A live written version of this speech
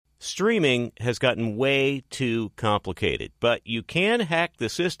Streaming has gotten way too complicated, but you can hack the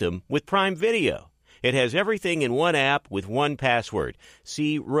system with Prime Video. It has everything in one app with one password.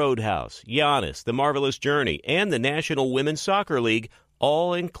 See Roadhouse, Giannis, The Marvelous Journey, and the National Women's Soccer League,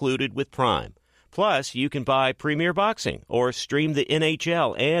 all included with Prime. Plus, you can buy Premier Boxing or stream the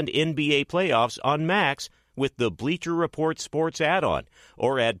NHL and NBA playoffs on Max with the Bleacher Report Sports add-on,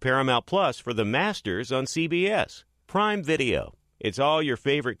 or add Paramount Plus for the Masters on CBS. Prime Video. It's all your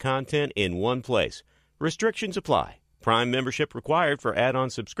favorite content in one place. Restrictions apply. Prime membership required for add-on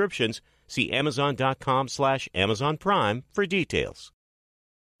subscriptions. See Amazon.com/Amazon Prime for details.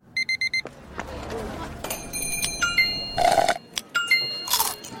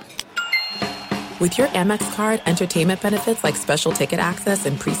 With your Amex card, entertainment benefits like special ticket access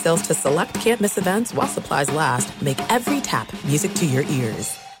and pre-sales to select can't-miss events while supplies last make every tap music to your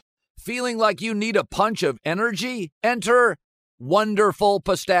ears. Feeling like you need a punch of energy? Enter Wonderful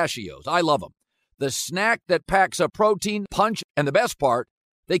Pistachios. I love them. The snack that packs a protein punch, and the best part,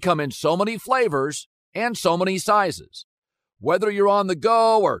 they come in so many flavors and so many sizes. Whether you're on the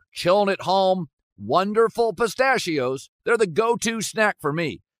go or chilling at home, Wonderful Pistachios, they're the go-to snack for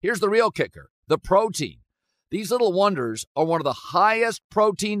me. Here's the real kicker, the protein. These little wonders are one of the highest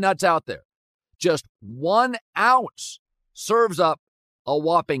protein nuts out there. Just 1 ounce serves up a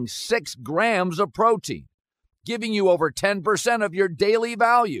whopping 6 grams of protein, giving you over 10% of your daily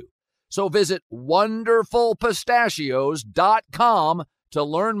value. So visit wonderfulpistachios.com to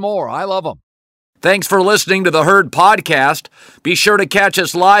learn more. I love them. Thanks for listening to the Herd Podcast. Be sure to catch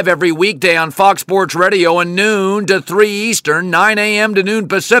us live every weekday on Fox Sports Radio at noon to 3 Eastern, 9 a.m. to noon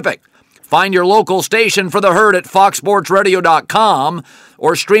Pacific. Find your local station for the Herd at foxsportsradio.com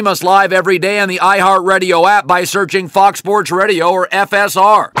or stream us live every day on the iHeartRadio app by searching Fox Sports Radio or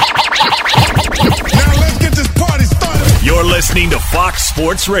FSR. Now let's get this party started. You're listening to Fox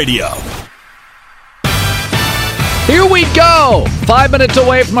Sports Radio. Here we go. 5 minutes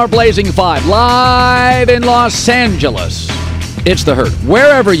away from our Blazing Five, live in Los Angeles. It's the Herd.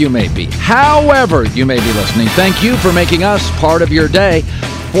 Wherever you may be, however you may be listening, thank you for making us part of your day.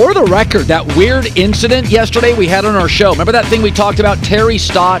 For the record, that weird incident yesterday we had on our show, remember that thing we talked about? Terry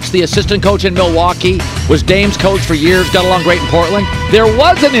Stotts, the assistant coach in Milwaukee, was Dame's coach for years, got along great in Portland. There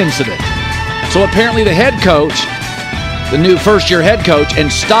was an incident. So apparently the head coach, the new first-year head coach,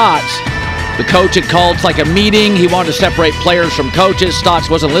 and Stotts, the coach had called like a meeting. He wanted to separate players from coaches. Stotts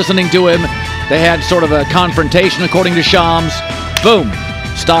wasn't listening to him. They had sort of a confrontation, according to Shams. Boom.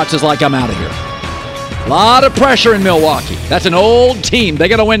 Stotts is like, I'm out of here. A lot of pressure in Milwaukee. That's an old team. They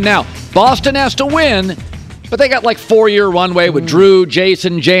got to win now. Boston has to win, but they got like 4-year runway with Drew,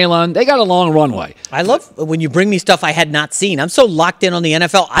 Jason, Jalen. They got a long runway. I love when you bring me stuff I had not seen. I'm so locked in on the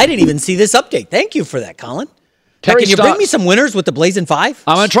NFL. I didn't even see this update. Thank you for that, Colin. Can you bring me some winners with the Blazing Five?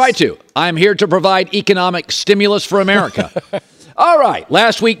 I'm going to try to. I'm here to provide economic stimulus for America. All right.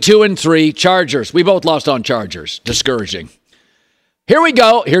 Last week, 2 and 3. Chargers. We both lost on Chargers. Discouraging. Here we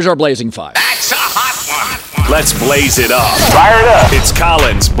go. Here's our Blazing Five. That's a hot one. Let's blaze it up. Fire it up. It's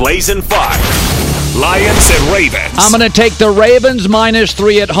Colin's Blazing Five. Lions and Ravens. I'm going to take the Ravens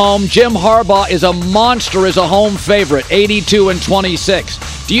 -3 at home. Jim Harbaugh is a monster as a home favorite, 82-26.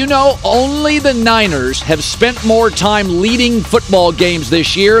 Do you know only the Niners have spent more time leading football games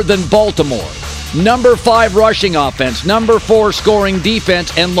this year than Baltimore? Number 5 rushing offense, number 4 scoring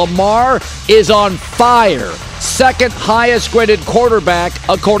defense, and Lamar is on fire. Second highest graded quarterback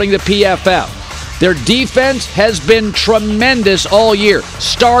according to PFF. Their defense has been tremendous all year.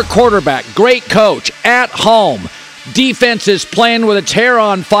 Star quarterback, great coach, at home. Defense is playing with its hair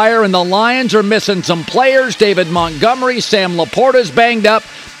on fire, and the Lions are missing some players. David Montgomery, Sam Laporta's banged up.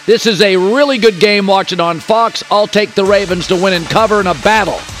 This is a really good game watching on Fox. I'll take the Ravens to win and cover in a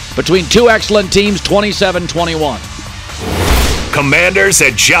battle between two excellent teams, 27-21. Commanders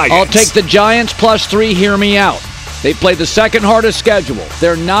at Giants. I'll take the Giants +3. Hear me out. They played the second hardest schedule.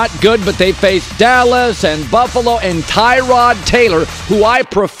 They're not good, but they face Dallas and Buffalo, and Tyrod Taylor, who I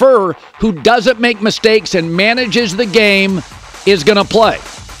prefer, who doesn't make mistakes and manages the game, is going to play.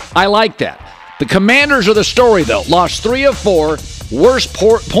 I like that. The Commanders are the story, though. Lost 3 of 4. Worst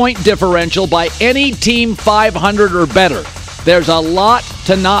point differential by any team 500 or better. There's a lot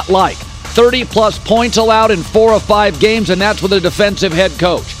to not like. 30-plus points allowed in 4 of 5 games, and that's with a defensive head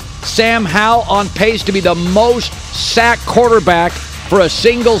coach. Sam Howell on pace to be the most sacked quarterback for a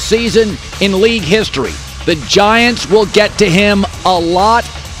single season in league history. The Giants will get to him a lot.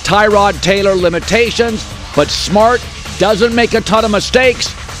 Tyrod Taylor limitations, but smart, doesn't make a ton of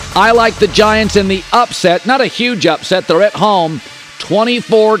mistakes. I like the Giants in the upset, not a huge upset. They're at home,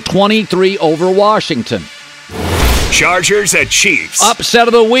 24-23 over Washington. Chargers at Chiefs. Upset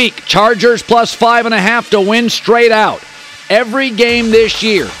of the week. Chargers plus 5.5 to win straight out. Every game this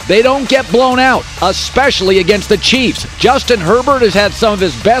year, they don't get blown out, especially against the Chiefs. Justin Herbert has had some of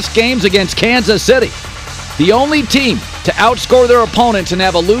his best games against Kansas City. The only team to outscore their opponents and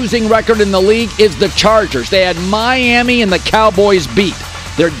have a losing record in the league is the Chargers. They had Miami and the Cowboys beat.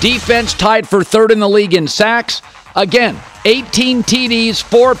 Their defense tied for third in the league in sacks. Again, 18 TDs,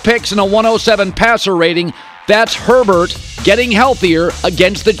 4 picks, and a 107 passer rating. That's Herbert getting healthier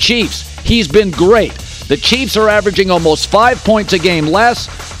against the Chiefs. He's been great. The Chiefs are averaging almost 5 points a game less.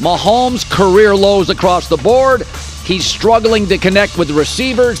 Mahomes' career lows across the board. He's struggling to connect with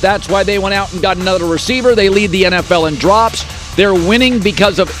receivers. That's why they went out and got another receiver. They lead the NFL in drops. They're winning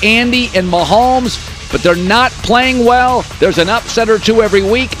because of Andy and Mahomes, but they're not playing well. There's an upset or two every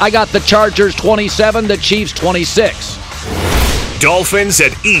week. I got the Chargers 27, the Chiefs 26. Dolphins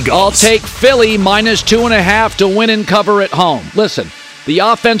at Eagles. I'll take Philly minus 2.5 to win and cover at home. Listen, the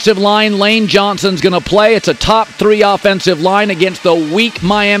offensive line, Lane Johnson's going to play. It's a top 3 offensive line against the weak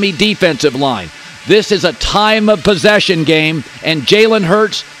Miami defensive line. This is a time of possession game, and Jalen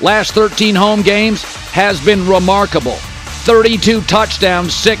Hurts, last 13 home games, has been remarkable. 32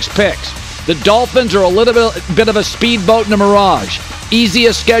 touchdowns, 6 picks. The Dolphins are a little bit of a speedboat in a mirage.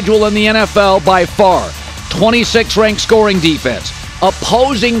 Easiest schedule in the NFL by far. 26th ranked scoring defense.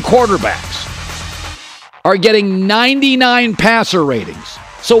 Opposing quarterbacks are getting 99 passer ratings.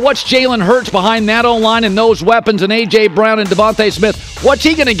 So what's Jalen Hurts behind that O-line and those weapons and A.J. Brown and Devontae Smith? What's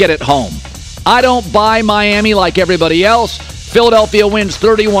he going to get at home? I don't buy Miami like everybody else. Philadelphia wins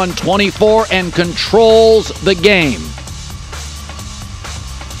 31-24 and controls the game.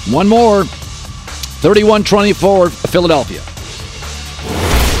 One more. 31-24 Philadelphia.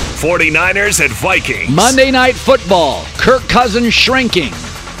 49ers at Vikings. Monday Night Football. Kirk Cousins shrinking.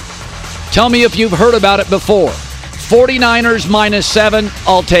 Tell me if you've heard about it before. 49ers -7.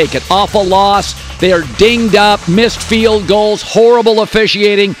 I'll take it. Awful loss. They are dinged up. Missed field goals. Horrible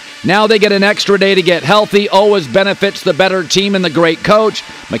officiating. Now they get an extra day to get healthy. Always benefits the better team and the great coach.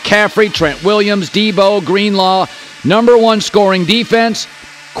 McCaffrey, Trent Williams, Debo, Greenlaw. Number 1 scoring defense.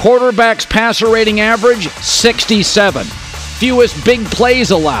 Quarterback's passer rating average, 67. Fewest big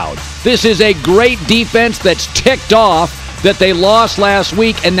plays allowed. This is a great defense that's ticked off that they lost last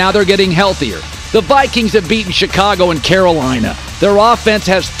week, and now they're getting healthier. The Vikings have beaten Chicago and Carolina. Their offense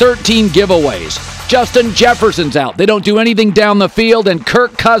has 13 giveaways. Justin Jefferson's out. They don't do anything down the field, and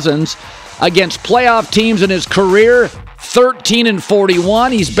Kirk Cousins, against playoff teams in his career,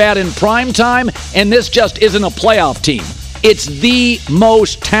 13-41. He's bad in prime time, and this just isn't a playoff team. It's the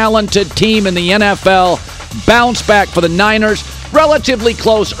most talented team in the NFL. Bounce back for the Niners. Relatively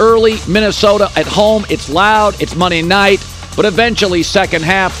close early. Minnesota at home. It's loud. It's Monday night. But eventually, second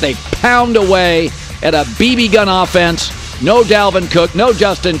half, they pound away at a BB gun offense. No Dalvin Cook. No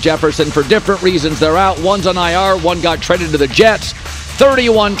Justin Jefferson. For different reasons, they're out. One's on IR. One got traded to the Jets.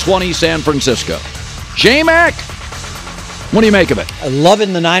 31-20 San Francisco. J-Mac, what do you make of it?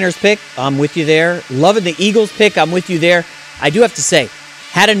 Loving the Niners pick. I'm with you there. Loving the Eagles pick. I'm with you there. I do have to say,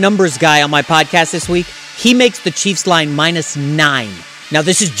 had a numbers guy on my podcast this week. He makes the Chiefs line -9. Now,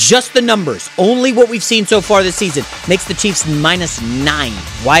 this is just the numbers. Only what we've seen so far this season makes the Chiefs -9.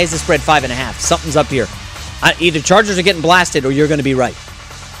 Why is the spread 5.5? Something's up here. Either Chargers are getting blasted or you're going to be right.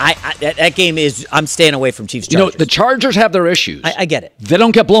 That game is, I'm staying away from Chiefs-Chargers. You know, the Chargers have their issues. I get it. They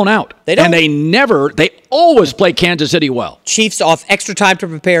don't get blown out. They don't. And they always play Kansas City well. Chiefs off extra time to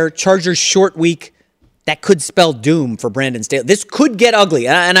prepare. Chargers short week. That could spell doom for Brandon Staley. This could get ugly.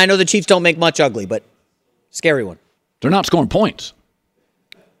 And I know the Chiefs don't make much ugly, but scary one. They're not scoring points.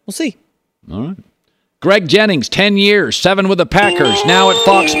 We'll see. All right. Greg Jennings, 10 years, 7 with the Packers, now at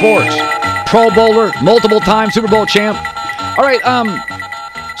Fox Sports. Pro Bowler, multiple-time Super Bowl champ. All right,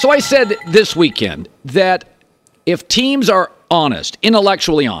 so I said this weekend that if teams are honest,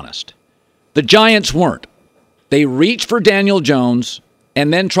 intellectually honest, the Giants weren't. They reached for Daniel Jones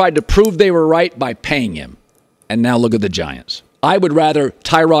and then tried to prove they were right by paying him. And now look at the Giants. I would rather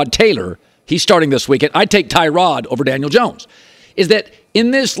Tyrod Taylor, he's starting this weekend, I'd take Tyrod over Daniel Jones. Is that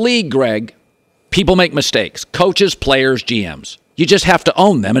in this league, Greg, people make mistakes. Coaches, players, GMs. You just have to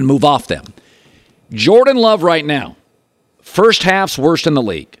own them and move off them. Jordan Love right now, first half's worst in the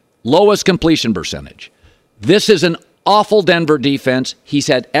league. Lowest completion percentage. This is an awful Denver defense. He's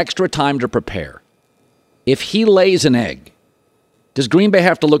had extra time to prepare. If he lays an egg, does Green Bay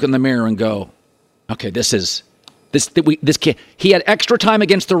have to look in the mirror and go, okay, this can't. He had extra time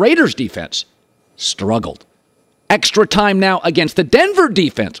against the Raiders defense. Struggled. Extra time now against the Denver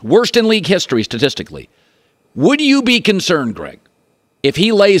defense. Worst in league history statistically. Would you be concerned, Greg, if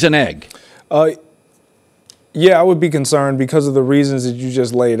he lays an egg? Yeah, I would be concerned because of the reasons that you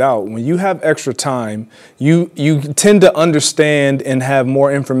just laid out. When you have extra time, you tend to understand and have more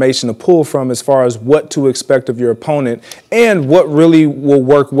information to pull from as far as what to expect of your opponent and what really will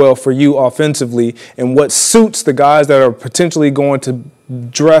work well for you offensively and what suits the guys that are potentially going to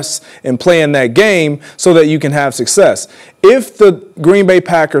dress and play in that game so that you can have success. If the Green Bay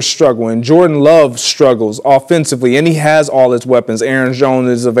Packers struggle and Jordan Love struggles offensively and he has all his weapons, Aaron Jones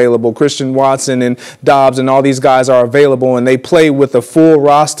is available, Christian Watson and Dobbs and all these guys are available and they play with a full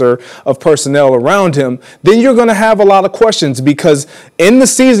roster of personnel around him, then you're going to have a lot of questions because in the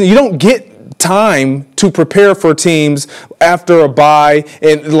season you don't get time to prepare for teams after a bye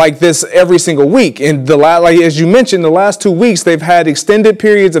and like this every single week. And as you mentioned, the last 2 weeks they've had extended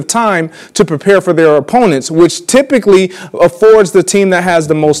periods of time to prepare for their opponents, which typically affords the team that has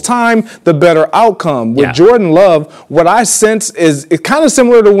the most time the better outcome. With Jordan Love, what I sense is it's kind of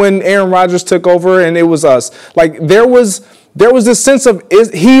similar to when Aaron Rodgers took over and it was us. Like there was this sense of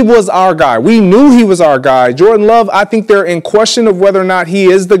he was our guy. We knew he was our guy. Jordan Love, I think they're in question of whether or not he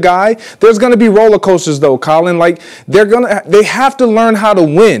is the guy. There's going to be roller coasters, though, Colin. Like they have to learn how to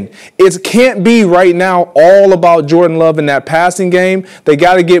win. It can't be right now all about Jordan Love in that passing game. They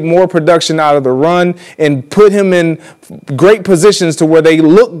got to get more production out of the run and put him in great positions to where they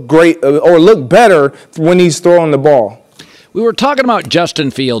look great or look better when he's throwing the ball. We were talking about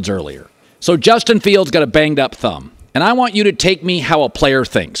Justin Fields earlier. So Justin Fields got a banged up thumb. And I want you to take me how a player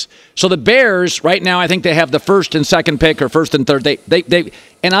thinks. So the Bears, right now, I think they have the first and second pick or first and third.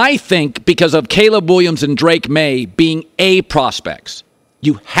 And I think because of Caleb Williams and Drake May being A prospects,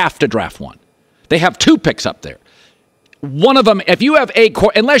 you have to draft one. They have 2 picks up there. One of them, if you have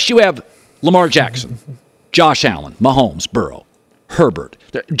unless you have Lamar Jackson, Josh Allen, Mahomes, Burrow, Herbert,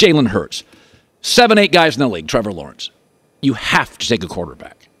 Jalen Hurts, 7, 8 guys in the league, Trevor Lawrence, you have to take a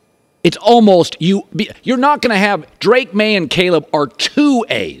quarterback. It's almost you're not going to have Drake May and Caleb are 2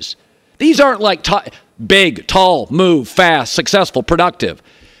 A's. These aren't like big, tall, move, fast, successful, productive.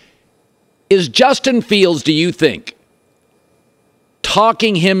 Is Justin Fields, do you think,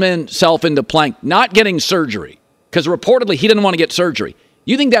 talking himself into playing, not getting surgery, because reportedly he didn't want to get surgery.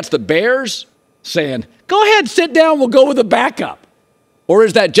 You think that's the Bears saying, go ahead, sit down, we'll go with the backup? Or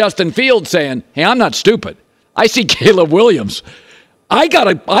is that Justin Fields saying, hey, I'm not stupid. I see Caleb Williams. I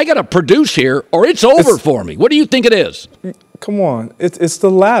gotta produce here, or it's over for me. What do you think it is? Come on, it's the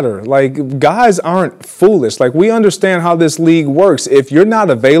latter. Like, guys aren't foolish. Like, we understand how this league works. If you're not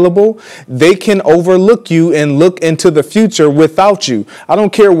available, they can overlook you and look into the future without you. I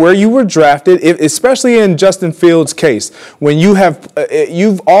don't care where you were drafted, especially in Justin Fields' case, when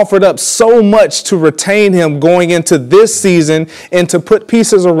you've offered up so much to retain him going into this season and to put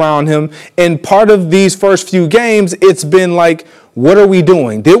pieces around him. And part of these first few games, it's been like, what are we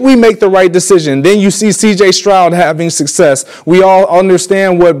doing? Did we make the right decision? Then you see C.J. Stroud having success. We all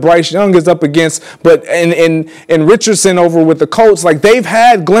understand what Bryce Young is up against, but and Richardson over with the Colts, like they've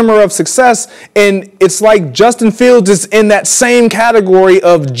had glimmer of success, and it's like Justin Fields is in that same category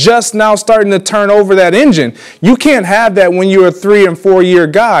of just now starting to turn over that engine. You can't have that when you're a 3 and 4 year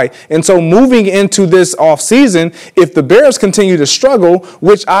guy. And so moving into this offseason, if the Bears continue to struggle,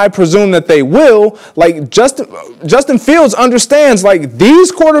 which I presume that they will, like Justin Fields understands like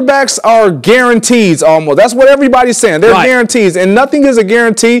these quarterbacks are guarantees almost. That's what everybody's saying. They're guarantees, and nothing is a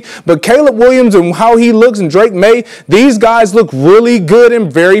guarantee. But Caleb Williams and how he looks and Drake May, these guys look really good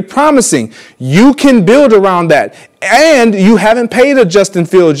and very promising. You can build around that. And you haven't paid a Justin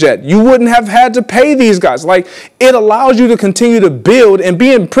Fields yet. You wouldn't have had to pay these guys. Like, it allows you to continue to build and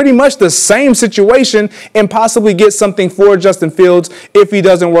be in pretty much the same situation and possibly get something for Justin Fields if he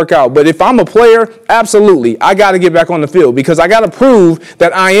doesn't work out. But if I'm a player, absolutely, I got to get back on the field because I got to prove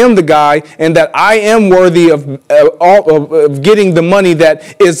that I am the guy and that I am worthy of getting the money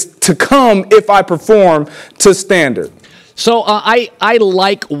that is to come if I perform to standard. So I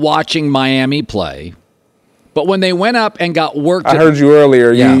like watching Miami play. But when they went up and got worked, I heard you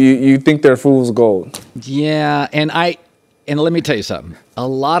earlier. Yeah. You think they're fool's gold. Yeah, and let me tell you something. A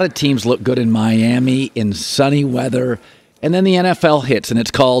lot of teams look good in Miami in sunny weather, and then the NFL hits, and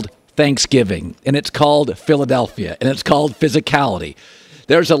it's called Thanksgiving, and it's called Philadelphia, and it's called physicality.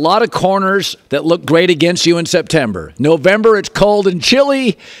 There's a lot of corners that look great against you in September. November, it's cold and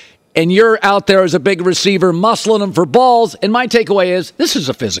chilly, and you're out there as a big receiver muscling them for balls. And my takeaway is this is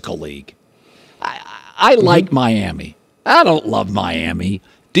a physical league. I like Miami. I don't love Miami.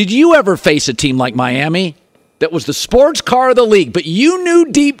 Did you ever face a team like Miami that was the sports car of the league, but you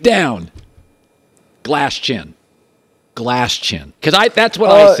knew deep down, glass chin? Because that's what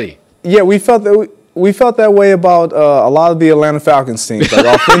I see. Yeah, we felt that. we felt that way about a lot of the Atlanta Falcons teams. Like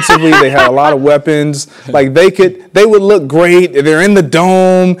offensively, they had a lot of weapons. Like they would look great. They're in the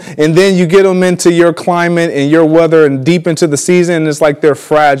dome, and then you get them into your climate and your weather and deep into the season, and it's like they're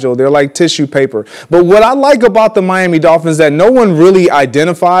fragile. They're like tissue paper. But what I like about the Miami Dolphins that no one really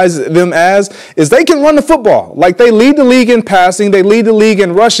identifies them as is they can run the football. Like they lead the league in passing, they lead the league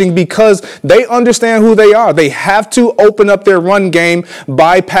in rushing because they understand who they are. They have to open up their run game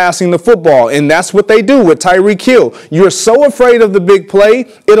by passing the football, and that's what they do with Tyreek Hill. You're so afraid of the big play,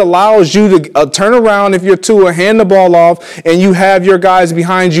 it allows you to turn around if you're Tua, hand the ball off, and you have your guys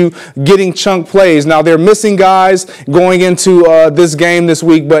behind you getting chunk plays. Now, they're missing guys going into this game this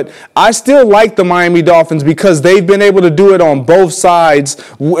week, but I still like the Miami Dolphins because they've been able to do it on both sides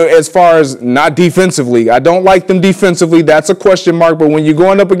as far as not defensively. I don't like them defensively. That's a question mark, but when you're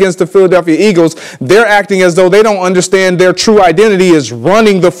going up against the Philadelphia Eagles, they're acting as though they don't understand their true identity is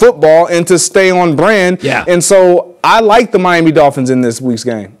running the football and to stay on brand. Yeah. And so I like the Miami Dolphins in this week's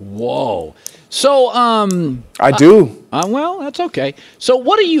game. Whoa. So, I do. Well, that's okay. So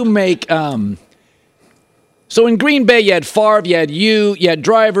what do you make, so in Green Bay, you had Favre, you had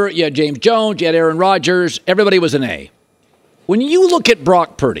Driver, you had James Jones, you had Aaron Rodgers. Everybody was an A. When you look at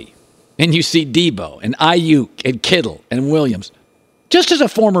Brock Purdy and you see Debo and Ayuk and Kittle and Williams, just as a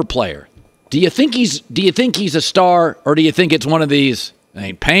former player, do you think he's a star, or do you think it's one of these, they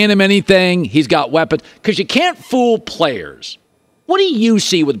ain't paying him anything, he's got weapons? Because you can't fool players. What do you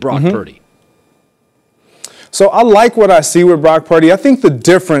see with Brock Purdy? So I like what I see with Brock Purdy. I think the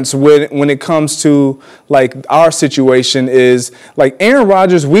difference when it comes to like our situation is like Aaron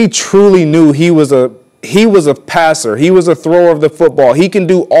Rodgers, we truly knew he was a passer. He was a thrower of the football. He can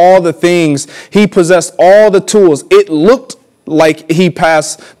do all the things. He possessed all the tools. It looked like he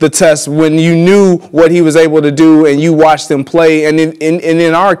passed the test when you knew what he was able to do and you watched him play. And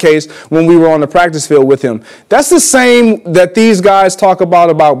in our case, when we were on the practice field with him, that's the same that these guys talk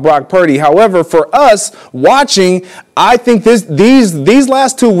about Brock Purdy. However, for us watching, I think these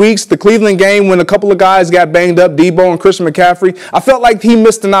last 2 weeks, the Cleveland game when a couple of guys got banged up, Debo and Christian McCaffrey, I felt like he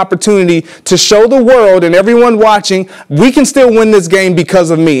missed an opportunity to show the world and everyone watching, we can still win this game because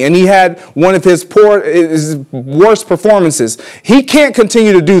of me. And he had one of his worst performances. He can't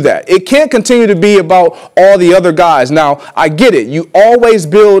continue to do that. It can't continue to be about all the other guys. Now, I get it. You always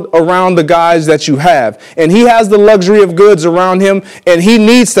build around the guys that you have. And he has the luxury of goods around him, and he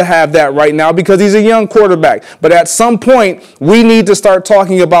needs to have that right now because he's a young quarterback. But at some point, we need to start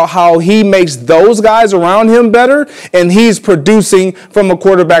talking about how he makes those guys around him better, and he's producing from a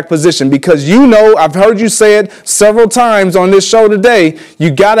quarterback position. Because I've heard you say it several times on this show today, you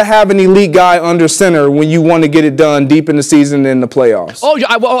got to have an elite guy under center when you want to get it done deep in the season and in the playoffs. Oh,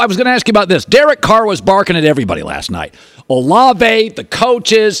 I was going to ask you about this. Derek Carr was barking at everybody last night. Olave, the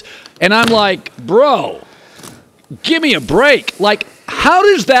coaches, and I'm like, bro, give me a break. Like, how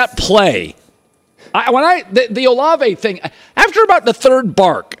does that play? The Olave thing, after about the third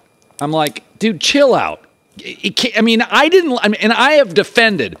bark, I'm like, dude, chill out. I have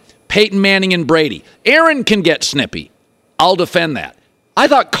defended Peyton Manning and Brady. Aaron can get snippy. I'll defend that. I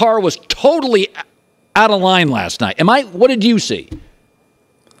thought Carr was totally out of line last night. What did you see?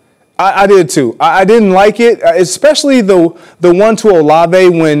 I did too. I didn't like it, especially the one to Olave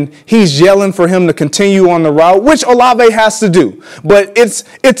when he's yelling for him to continue on the route, which Olave has to do. But it's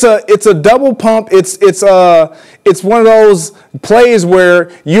a double pump. It's one of those plays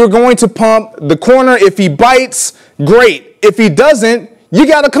where you're going to pump the corner. If he bites, great. If he doesn't, you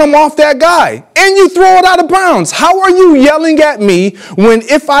got to come off that guy and you throw it out of bounds. How are you yelling at me when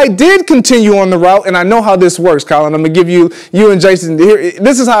if I did continue on the route, and I know how this works, Colin, I'm going to give you and Jason, here,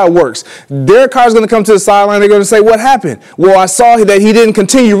 this is how it works. Derek Carr's going to come to the sideline. They're going to say, what happened? Well, I saw that he didn't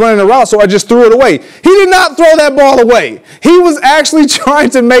continue running the route, so I just threw it away. He did not throw that ball away. He was actually trying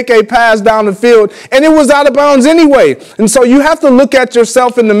to make a pass down the field, and it was out of bounds anyway. And so you have to look at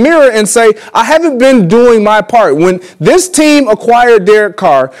yourself in the mirror and say, I haven't been doing my part. When this team acquired Derek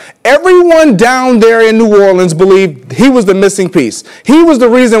Carr, everyone down there in New Orleans believed he was the missing piece. He was the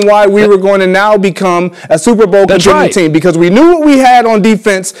reason why we were going to now become a Super Bowl contending team, because we knew what we had on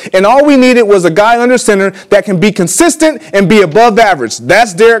defense, and all we needed was a guy under center that can be consistent and be above average.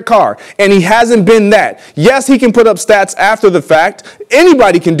 That's Derek Carr, and he hasn't been that. Yes, he can put up stats after the fact.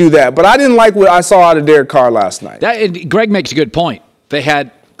 Anybody can do that, but I didn't like what I saw out of Derek Carr last night. Greg makes a good point. They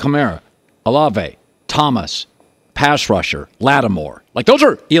had Kamara, Olave, Thomas, pass rusher, Lattimore. Like, those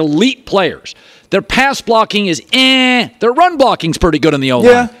are elite players. Their pass blocking is Their run blocking's pretty good in the O-line.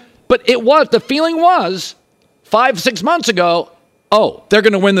 Yeah. But the feeling was 5-6 months ago, they're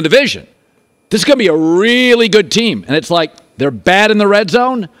going to win the division. This is going to be a really good team. And it's like, they're bad in the red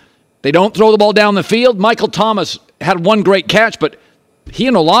zone. They don't throw the ball down the field. Michael Thomas had one great catch, but he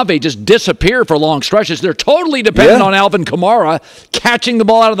and Olave just disappear for long stretches. They're totally dependent on Alvin Kamara catching the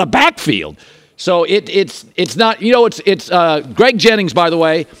ball out of the backfield. So it's not, it's Greg Jennings, by the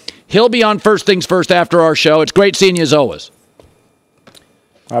way. He'll be on First Things First after our show. It's great seeing you as always.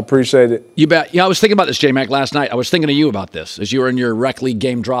 I appreciate it. You bet. I was thinking about this, J-Mac, last night. I was thinking of you about this as you were in your rec league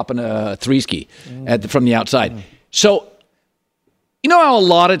game dropping a three-ski from the outside. So, you know how a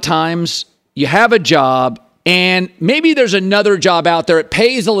lot of times you have a job and maybe there's another job out there. It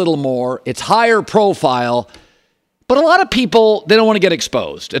pays a little more. It's higher profile. But a lot of people, they don't want to get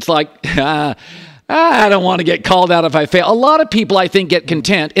exposed. It's like, I don't want to get called out if I fail. A lot of people, I think, get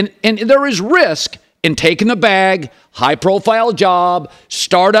content. And there is risk in taking the bag, high-profile job,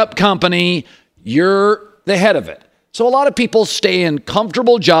 startup company. You're the head of it. So a lot of people stay in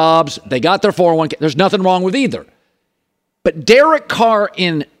comfortable jobs. They got their 401k. There's nothing wrong with either. But Derek Carr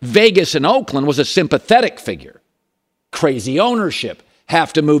in Vegas and Oakland was a sympathetic figure. Crazy ownership.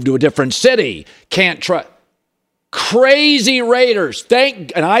 Have to move to a different city. Can't trust. Crazy Raiders.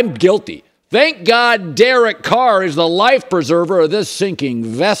 And I'm guilty. Thank God Derek Carr is the life preserver of this sinking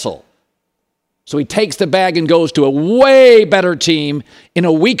vessel. So he takes the bag and goes to a way better team in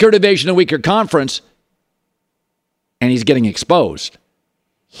a weaker division, a weaker conference, and he's getting exposed.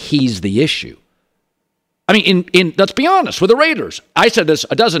 He's the issue. I mean, let's be honest, with the Raiders, I said this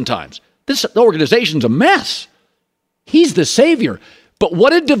a dozen times, this organization's a mess. He's the savior. But what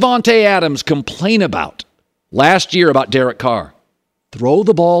did Devontae Adams complain about last year about Derek Carr? Throw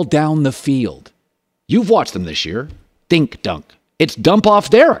the ball down the field. You've watched them this year. Dink dunk. It's dump off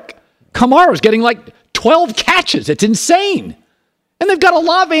Derek. Kamara's getting like 12 catches. It's insane. And they've got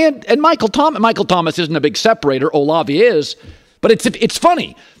Olave and Michael Thomas. Michael Thomas isn't a big separator. Olave is. But it's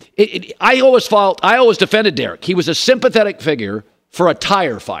funny. I always defended Derek. He was a sympathetic figure for a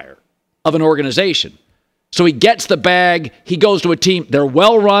tire fire of an organization. So he gets the bag. He goes to a team. They're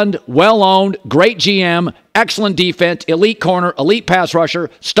well-run, well-owned, great GM, excellent defense, elite corner, elite pass rusher,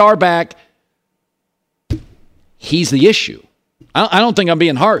 star back. He's the issue. I don't think I'm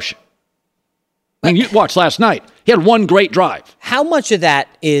being harsh. I mean, you watched last night. He had one great drive. How much of that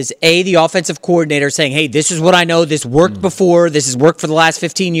is, A, the offensive coordinator saying, hey, this is what I know, this worked before, this has worked for the last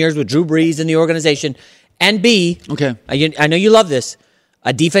 15 years with Drew Brees and the organization, and B, okay, I know you love this,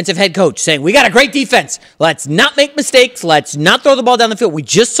 a defensive head coach saying, we got a great defense. Let's not make mistakes. Let's not throw the ball down the field. We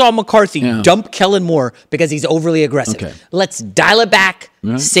just saw McCarthy dump Kellen Moore because he's overly aggressive. Okay. Let's dial it back,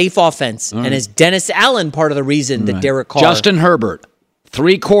 safe offense. And is Dennis Allen part of the reason that Derek Carr... Justin Herbert,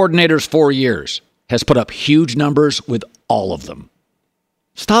 3 coordinators, 4 years, has put up huge numbers with all of them.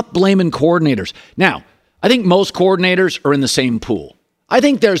 Stop blaming coordinators. Now, I think most coordinators are in the same pool. I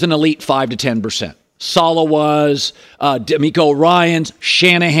think there's an elite 5 to 10%. Saleh was, D'Amico Ryans,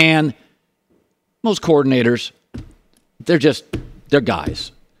 Shanahan. Most coordinators, they're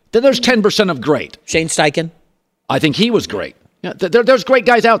guys. There's 10% of great. Shane Steichen. I think he was great. Yeah, there's great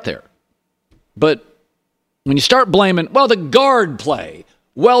guys out there. But when you start blaming, the guard play,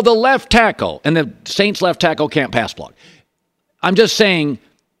 the left tackle, and the Saints left tackle can't pass block. I'm just saying,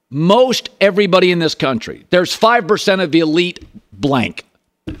 most everybody in this country, there's 5% of the elite blank.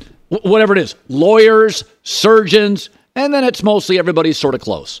 Whatever it is, lawyers, surgeons, and then it's mostly everybody's sort of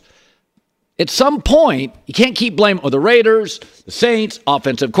close. At some point, you can't keep blaming the Raiders, the Saints,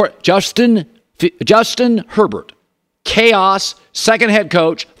 offensive court. Justin Herbert, chaos, second head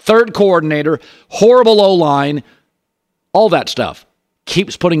coach, third coordinator, horrible O-line, all that stuff.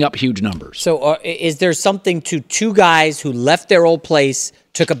 Keeps putting up huge numbers. So is there something to 2 guys who left their old place,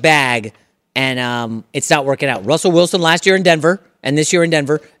 took a bag, and it's not working out? Russell Wilson last year in Denver, and this year in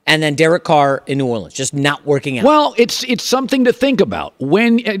Denver, and then Derek Carr in New Orleans, just not working out. Well, it's something to think about.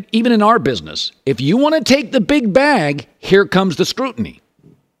 When even in our business, if you want to take the big bag, here comes the scrutiny.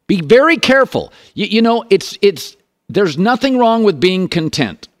 Be very careful. You know, there's nothing wrong with being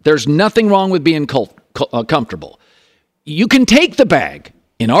content. There's nothing wrong with being comfortable. You can take the bag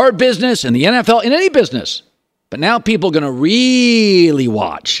in our business, in the NFL, in any business. But now people are going to really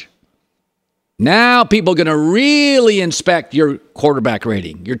watch. Now people are going to really inspect your quarterback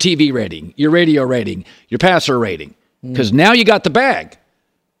rating, your TV rating, your radio rating, your passer rating. Because now you got the bag.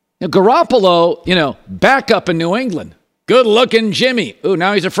 Now, Garoppolo, back up in New England. Good-looking Jimmy. Ooh,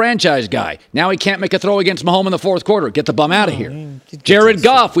 now he's a franchise guy. Now he can't make a throw against Mahomes in the fourth quarter. Get the bum out of here. Jared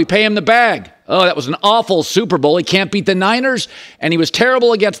Goff, we pay him the bag. Oh, that was an awful Super Bowl. He can't beat the Niners, and he was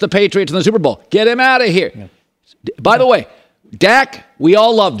terrible against the Patriots in the Super Bowl. Get him out of here. Yeah. By the way, Dak, we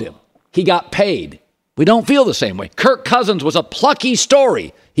all loved him. He got paid. We don't feel the same way. Kirk Cousins was a plucky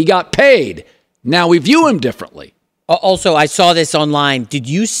story. He got paid. Now we view him differently. Also, I saw this online. Did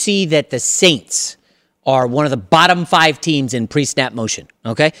you see that the Saints are one of the bottom 5 teams in pre-snap motion?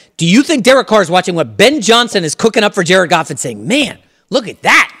 Okay. Do you think Derek Carr is watching what Ben Johnson is cooking up for Jared Goff and saying, "Man, look at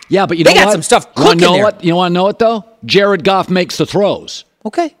that"? Yeah, but you know they got what? some stuff cooking there. You want to know it though? Jared Goff makes the throws.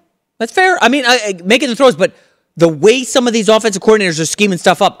 Okay, that's fair. I mean, making the throws, but the way some of these offensive coordinators are scheming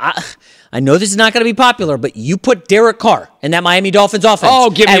stuff up, I know this is not going to be popular, but you put Derek Carr in that Miami Dolphins offense. Oh,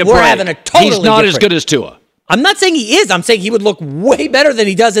 give me a break. We're having a totally He's not as good as Tua. I'm not saying he is. I'm saying he would look way better than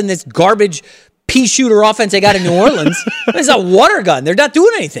he does in this garbage pea shooter offense they got in New Orleans. It's a water gun. They're not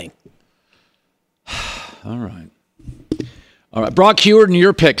doing anything. All right. Brock Heward and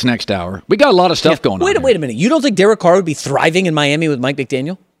your picks next hour. We got a lot of stuff going on. Wait a minute. You don't think Derek Carr would be thriving in Miami with Mike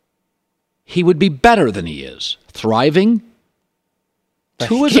McDaniel? He would be better than he is. Thriving?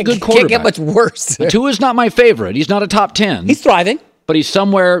 Tua's a good quarterback. Can't get much worse. Tua's not my favorite. He's not a top 10. He's thriving. But he's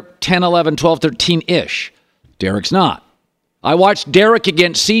somewhere 10, 11, 12, 13-ish. Derek's not. I watched Derek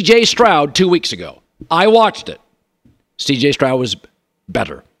against C.J. Stroud 2 weeks ago. I watched it. C.J. Stroud was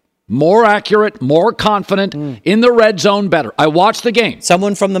better. More accurate, more confident, in the red zone, better. I watched the game.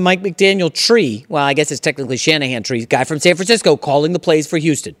 Someone from the Mike McDaniel tree, well, I guess it's technically Shanahan tree, guy from San Francisco calling the plays for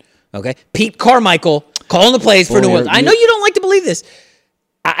Houston. Okay? Pete Carmichael calling the plays for New Orleans. I know you don't like to believe this.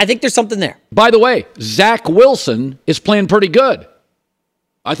 I think there's something there. By the way, Zach Wilson is playing pretty good.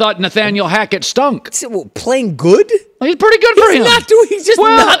 I thought Nathaniel Hackett stunk. Playing good? Well, he's pretty good for him. He's just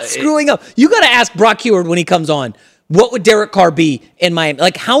not screwing up. You got to ask Brock Heward when he comes on, what would Derek Carr be in Miami?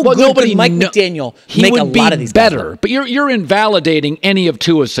 Like, how good could Mike McDaniel make a lot of these guys better? But you're invalidating any of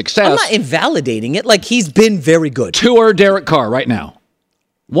Tua's success. I'm not invalidating it. Like, he's been very good. Tua or Derek Carr right now.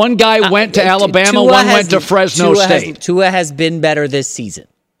 One guy went to Alabama, one went to Fresno State. Tua has been better this season.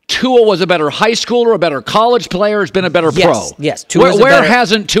 Tua was a better high schooler, a better college player, has been a better pro. Yes, Where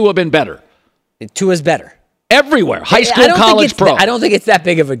hasn't Tua been better? Tua's better. Everywhere. High school, college, pro. I don't think it's that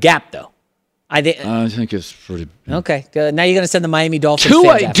big of a gap, though. I think it's pretty... Okay, now you're going to send the Miami Dolphins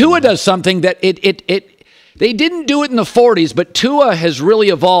fans after Tua does something that they didn't do it in the 40s, but Tua has really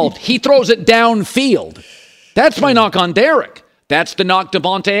evolved. He throws it downfield. That's my knock on Derek. That's the knock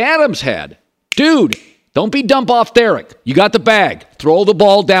Devontae Adams had. Dude, don't be dump off Derek. You got the bag. Throw the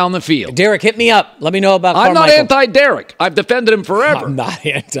ball down the field. Derek, hit me up. Let me know about I'm Carmichael. not anti-Derek. I've defended him forever. I'm not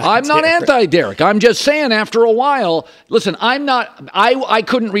anti-Derek. I'm not anti-Derek. I'm just saying after a while, listen, I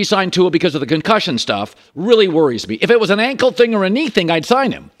couldn't re-sign Tua because of the concussion stuff. Really worries me. If it was an ankle thing or a knee thing, I'd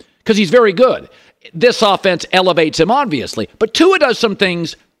sign him because he's very good. This offense elevates him, obviously. But Tua does some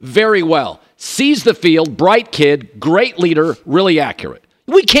things very well. Sees the field, bright kid, great leader, really accurate.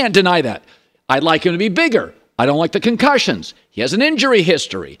 We can't deny that. I'd like him to be bigger. I don't like the concussions. He has an injury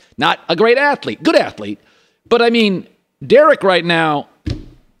history. Not a great athlete. Good athlete. But, I mean, Derek right now,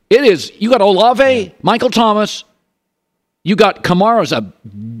 you got Olave, Michael Thomas. You got Kamara's a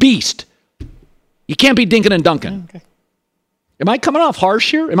beast. You can't be dinking and dunking. Okay. Am I coming off harsh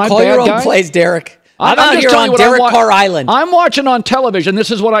here? Am I a bad guy? Call your own plays, Derek. I'm out here on Derek Carr Island. I'm watching on television.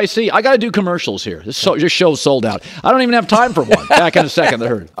 This is what I see. I got to do commercials here. This show's sold out. I don't even have time for one. Back in a second, The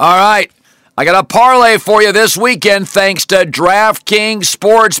Herd. All right. I got a parlay for you this weekend thanks to DraftKings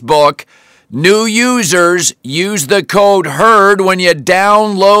Sportsbook. New users use the code HERD when you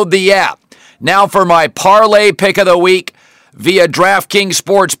download the app. Now for my parlay pick of the week via DraftKings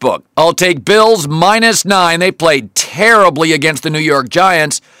Sportsbook. I'll take Bills -9. They played terribly against the New York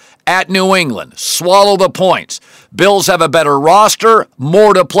Giants at New England. Swallow the points. Bills have a better roster,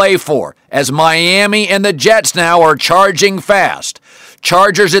 more to play for, as Miami and the Jets now are charging fast.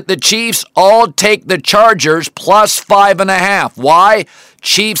 Chargers at the Chiefs, all take the Chargers +5.5. Why?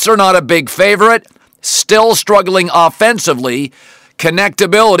 Chiefs are not a big favorite, still struggling offensively.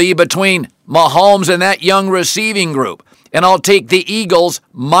 Connectability between Mahomes and that young receiving group. And I'll take the Eagles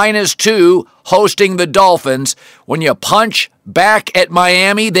 -2 hosting the Dolphins. When you punch back at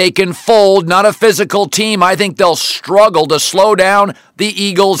Miami, they can fold. Not a physical team. I think they'll struggle to slow down the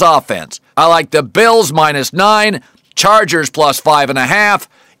Eagles' offense. I like the Bills -9, Chargers +5.5,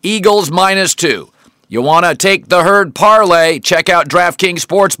 Eagles -2. You want to take the Herd parlay? Check out DraftKings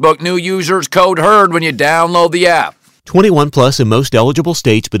Sportsbook. New users code HERD when you download the app. 21 plus in most eligible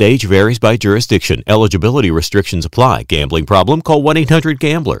states, but age varies by jurisdiction. Eligibility restrictions apply. Gambling problem? Call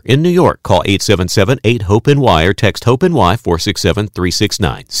 1-800-GAMBLER. In New York, call 877-8-HOPE-NY or text HOPE-NY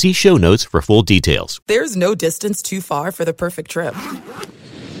 467-369. See show notes for full details. There's no distance too far for the perfect trip.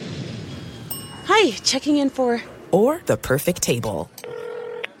 Hi, checking in for... Or the perfect table.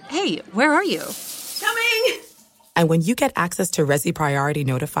 Hey, where are you? Coming! And when you get access to Resi Priority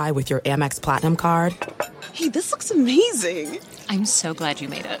Notify with your Amex Platinum card... Hey, this looks amazing. I'm so glad you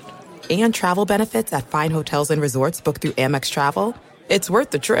made it. and travel benefits at fine hotels and resorts booked through Amex Travel, it's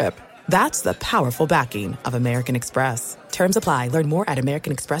worth the trip. That's the powerful backing of American Express. Terms apply. Learn more at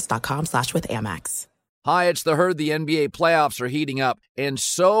americanexpress.com/withAmex. Hi, it's The Herd. The NBA playoffs are heating up, and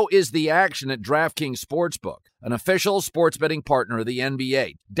so is the action at DraftKings Sportsbook, an official sports betting partner of the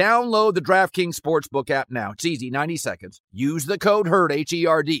NBA. Download the DraftKings Sportsbook app now. It's easy, 90 seconds. Use the code HERD,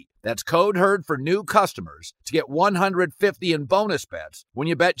 H-E-R-D. That's code HERD for new customers to get $150 in bonus bets when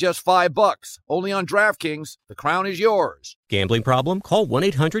you bet just $5. Only on DraftKings. The crown is yours. Gambling problem? Call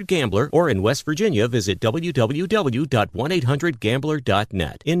 1-800-GAMBLER or in West Virginia, visit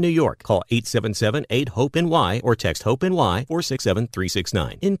www.1800gambler.net. In New York, call 877-8-HOPE-NY or text HOPE-NY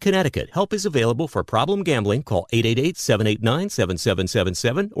 467-369. In Connecticut, help is available for problem gambling. Call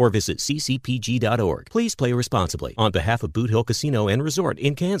 888-789-7777 or visit ccpg.org. Please play responsibly. On behalf of Boot Hill Casino and Resort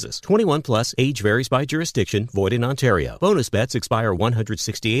in Kansas, 21 plus, age varies by jurisdiction, void in Ontario. Bonus bets expire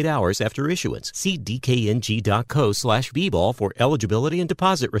 168 hours after issuance. See dkng.co/bball for eligibility and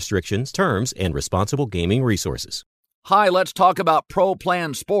deposit restrictions, terms, and responsible gaming resources. Hi, let's talk about Pro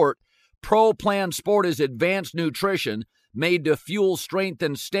Plan Sport. Pro Plan Sport is advanced nutrition made to fuel strength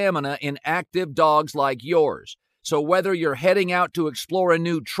and stamina in active dogs like yours. So whether you're heading out to explore a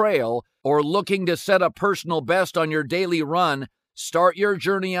new trail or looking to set a personal best on your daily run, start your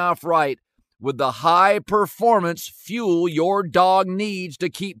journey off right with the high-performance fuel your dog needs to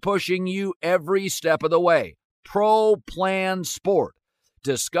keep pushing you every step of the way. Pro Plan Sport.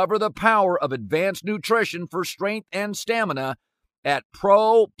 Discover the power of advanced nutrition for strength and stamina at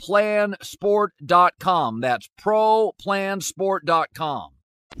ProPlansport.com. That's ProPlansport.com.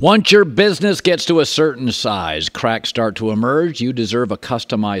 Once your business gets to a certain size, cracks start to emerge, you deserve a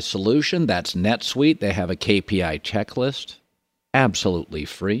customized solution. That's NetSuite. They have a KPI checklist. Absolutely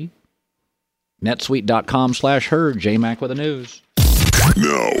free. netsuite.com/herd. J-Mac with the news.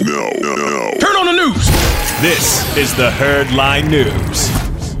 No. Turn on the news. This is the Herd Line News.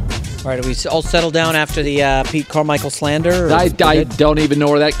 All right, are we all settled down after the Pete Carmichael slander? I don't even know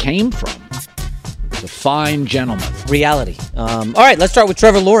where that came from. The fine gentleman. Reality. All right, let's start with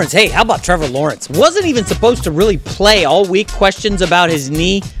Trevor Lawrence. Hey, how about Trevor Lawrence? Wasn't even supposed to really play all week. Questions about his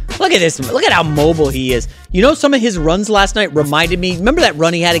knee. Look at this. Look at how mobile he is. You know, some of his runs last night reminded me. Remember that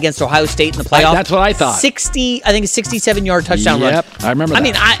run he had against Ohio State in the playoff? That's what I thought. 67-yard touchdown run. Yep, I remember that. I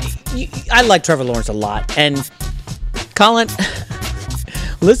mean, I like Trevor Lawrence a lot. And Colin,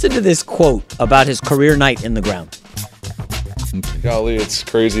 listen to this quote about his career night in the ground. Golly, it's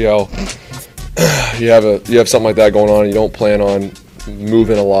crazy how you have something like that going on and you don't plan on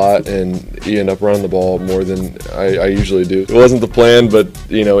moving a lot and you end up running the ball more than I usually do. It wasn't the plan, but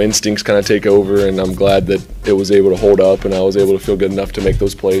instincts kind of take over, and I'm glad that it was able to hold up and I was able to feel good enough to make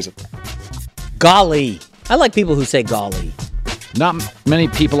those plays. Golly. I like people who say golly. Not many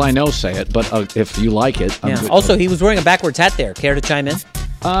people I know say it, but if you like it. Yeah. Also, he was wearing a backwards hat there. Care to chime in?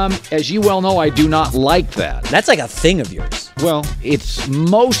 As you well know, I do not like that. That's like a thing of yours. Well, it's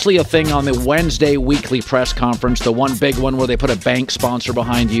mostly a thing on the Wednesday weekly press conference, the one big one where they put a bank sponsor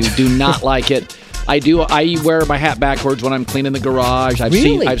behind you. Do not like it. I wear my hat backwards when I'm cleaning the garage.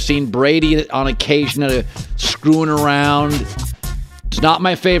 I've seen Brady on occasion screwing around. It's not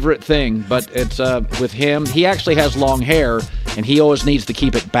my favorite thing, but it's with him. He actually has long hair, and he always needs to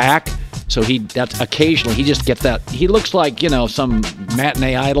keep it back. So that's occasionally he just gets that. He looks like some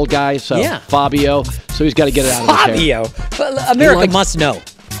matinee idol guy. So yeah. Fabio. So he's got to get it out of his hair. Fabio. America must know.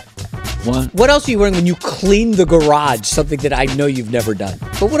 What else are you wearing when you clean the garage? Something that I know you've never done.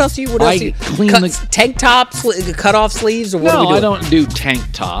 But what else? Tank tops, cut off sleeves, or what? No, I don't do tank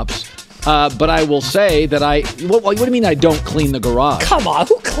tops. But I will say that What do you mean I don't clean the garage? Come on,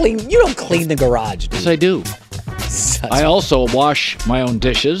 you don't clean the garage, dude. Yes, I do. I also wash my own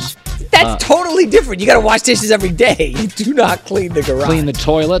dishes. That's totally different. You got to wash dishes every day. You do not clean the garage. Clean the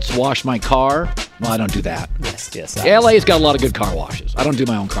toilets, wash my car. Well, I don't do that. Yes. LA's got a lot of good car washes. I don't do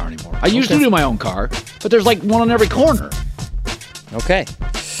my own car anymore. I used to do my own car, but there's like one on every corner. Okay.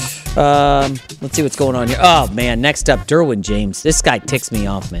 Let's see what's going on here. Oh, man. Next up, Derwin James. This guy ticks me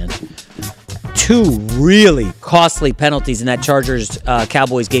off, man. 2 really costly penalties in that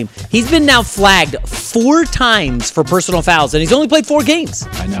Chargers-Cowboys game. He's been now flagged 4 times for personal fouls, and he's only played 4 games.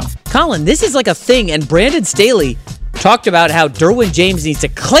 I know. Colin, this is like a thing, and Brandon Staley talked about how Derwin James needs to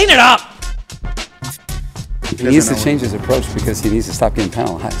clean it up. He needs to change his approach because he needs to stop getting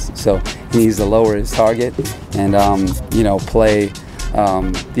penalized. So he needs to lower his target and, play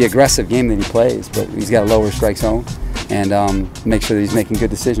the aggressive game that he plays, but he's got to lower his strike zone and make sure that he's making good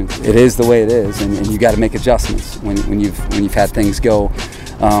decisions. It is the way it is, and you got to make adjustments when you've had things go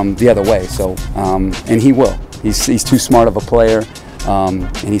the other way. So and he will. He's too smart of a player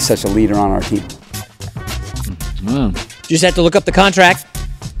and he's such a leader on our team. Just have to look up the contract.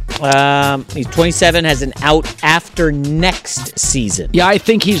 He's 27, has an out after next season. Yeah, I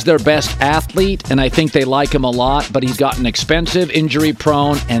think he's their best athlete, and I think they like him a lot, but he's gotten expensive,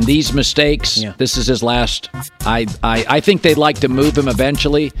 injury-prone, and these mistakes, this is his last. I think they'd like to move him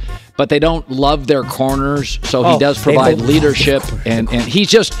eventually, but they don't love their corners, so he does provide leadership, and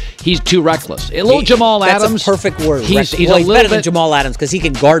he's too reckless. A little Jamal Adams. That's a perfect word. He's better than Jamal Adams because he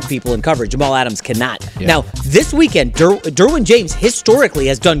can guard people in coverage. Jamal Adams cannot. Yeah. Now, this weekend, Derwin James historically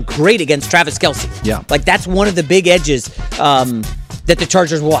has done great against Travis Kelce. Yeah. Like, that's one of the big edges that the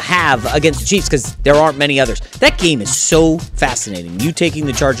Chargers will have against the Chiefs because there aren't many others. That game is so fascinating. You taking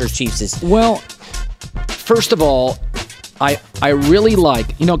the Chargers-Chiefs is... Well, first of all, I really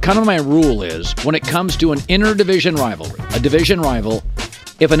like, kind of my rule is when it comes to an interdivision rivalry, a division rival,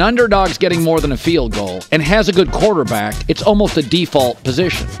 if an underdog's getting more than a field goal and has a good quarterback, it's almost a default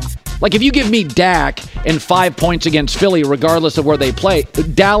position. Like if you give me Dak and 5 points against Philly, regardless of where they play,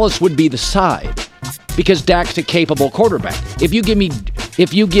 Dallas would be the side because Dak's a capable quarterback. If you give me,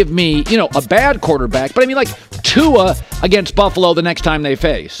 a bad quarterback, but I mean like Tua against Buffalo the next time they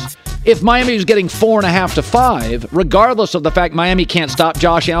face. If Miami was getting 4.5 to 5, regardless of the fact Miami can't stop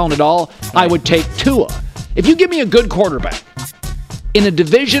Josh Allen at all, I would take Tua. If you give me a good quarterback in a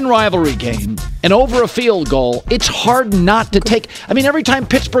division rivalry game and over a field goal, it's hard not to take. I mean, every time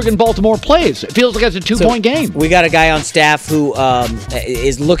Pittsburgh and Baltimore plays, it feels like it's a 2-point game. We got a guy on staff who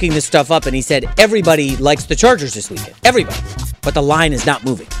is looking this stuff up, and he said everybody likes the Chargers this weekend. Everybody. But the line is not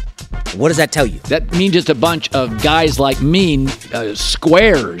moving. What does that tell you? That means just a bunch of guys like me,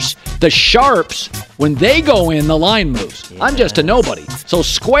 squares. The sharps, when they go in, the line moves. Yes. I'm just a nobody. So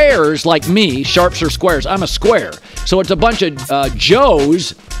squares like me, sharps or squares, I'm a square. So it's a bunch of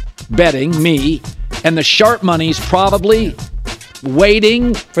Joes betting me, and the sharp money's probably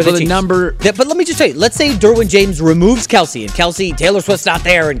waiting for the number. But let me just tell you, let's say Derwin James removes Kelce, and Taylor Swift's not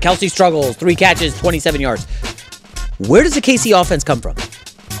there, and Kelce struggles, 3 catches, 27 yards. Where does the KC offense come from?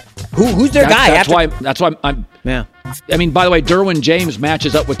 Who's their guy? That's why I'm. Yeah. I mean, by the way, Derwin James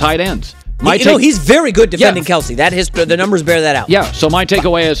matches up with tight ends. He's very good defending Kelce. The numbers bear that out. Yeah. So my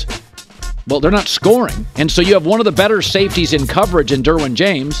takeaway is, well, they're not scoring, and so you have one of the better safeties in coverage in Derwin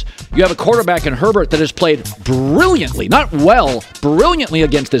James. You have a quarterback in Herbert that has played brilliantly, not well, brilliantly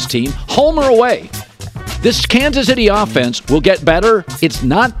against this team, home or away. This Kansas City offense will get better. It's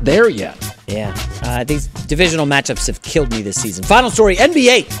not there yet. Yeah, these divisional matchups have killed me this season. Final story,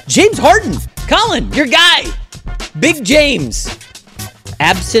 NBA. James Harden. Colin, your guy. Big James.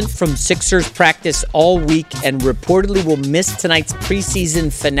 Absent from Sixers practice all week and reportedly will miss tonight's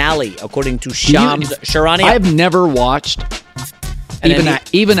preseason finale, according to Shams Charania. I've never watched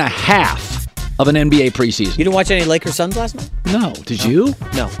even a half of an NBA preseason. You didn't watch any Lakers Suns last night? No. Did you?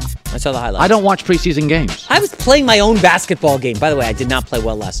 No. I saw the highlights. I don't watch preseason games. I was playing my own basketball game. By the way, I did not play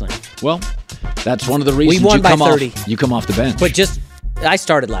well last night. Well, that's one of the reasons we won by 30. You come off the bench. But I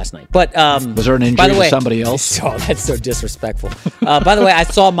started last night. But was there an injury to somebody else? Oh, that's so disrespectful. By the way, I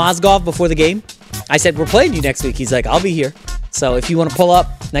saw Mozgov before the game. I said, we're playing you next week. He's like, I'll be here. So if you want to pull up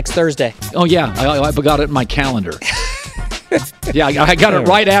next Thursday. Oh, yeah. I got it in my calendar. Yeah, I got it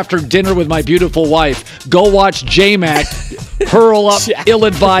right after dinner with my beautiful wife. Go watch J-Mac hurl up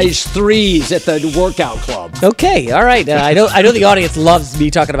ill-advised threes at the workout club. Okay, all right. I know the audience loves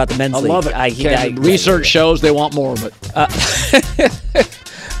me talking about the men's league. I love it. Research shows they want more of it.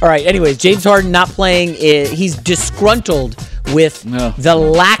 All right, anyways, James Harden not playing. He's disgruntled with the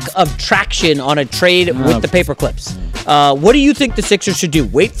lack of traction on a trade with the paperclips. What do you think the Sixers should do?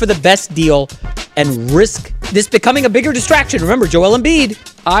 Wait for the best deal and risk this becoming a bigger distraction. Remember, Joel Embiid.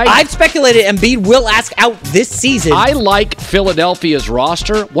 I've speculated Embiid will ask out this season. I like Philadelphia's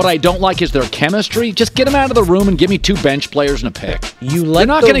roster. What I don't like is their chemistry. Just get them out of the room and give me 2 bench players and a pick. You like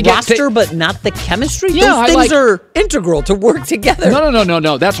the roster, but not the chemistry? Yeah, those things are integral to work together.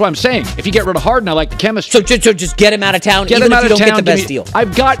 No. That's what I'm saying. If you get rid of Harden, I like the chemistry. So just get him out of town, even if you don't get the best deal.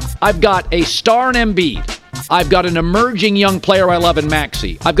 I've got a star in Embiid. I've got an emerging young player I love in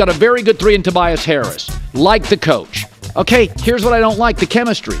Maxey. I've got a very good 3 in Tobias Harris. Like the coach. Okay, here's what I don't like, the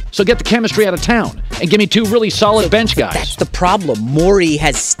chemistry. So get the chemistry out of town and give me 2 really solid bench guys. That's the problem. Morey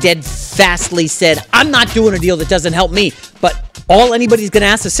has steadfastly said, I'm not doing a deal that doesn't help me. But all anybody's going to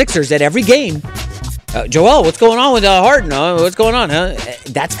ask the Sixers at every game, Joel, what's going on with Harden? What's going on?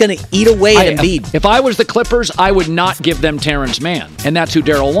 That's going to eat away at Embiid. If I was the Clippers, I would not give them Terrence Mann, and that's who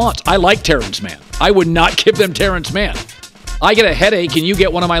Daryl wants. I like Terrence Mann. I would not give them Terrence Mann. I get a headache, and you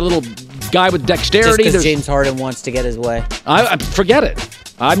get one of my little guy with dexterity. Just because James Harden wants to get his way. I forget it.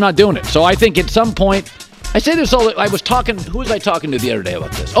 I'm not doing it. So I think at some point, I say this all. I was talking. Who was I talking to the other day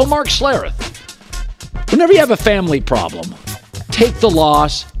about this? Oh, Mark Schlereth. Whenever you have a family problem, take the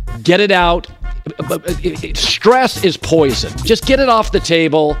loss, get it out. Stress is poison. Just get it off the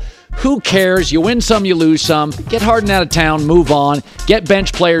table. Who cares? You win some, you lose some. Get Harden out of town, move on. Get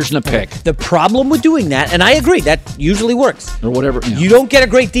bench players in a pick. The problem with doing that, and I agree, that usually works. Or whatever. You don't get a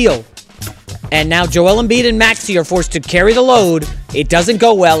great deal. And now Joel Embiid and Maxey are forced to carry the load. It doesn't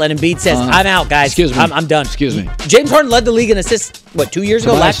go well, and Embiid says, I'm out, guys. Excuse me. I'm done. Excuse me. James Harden led the league in assists, 2 years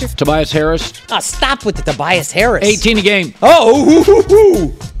ago, last year? Tobias Harris. Oh, stop with the Tobias Harris. 18 a game.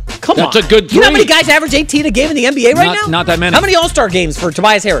 Oh, come on. That's a good 3. You know how many guys average 18 a game in the NBA right now? Not that many. How many All-Star games for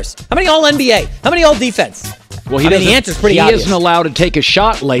Tobias Harris? How many All-NBA? How many All-Defense? Well, the answer's pretty obvious. He isn't allowed to take a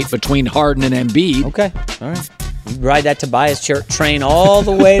shot late between Harden and Embiid. Okay, all right. You ride that Tobias train all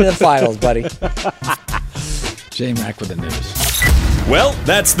the way to the finals, buddy. J-Mac with the news. Well,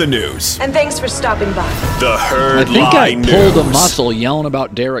 that's the news. And thanks for stopping by. The Herd I think I Line pulled a News. muscle yelling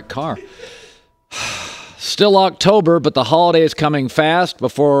about Derek Carr. Still October, but the holiday is coming fast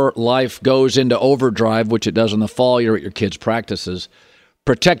before life goes into overdrive, which it does in the fall. You're at your kids' practices.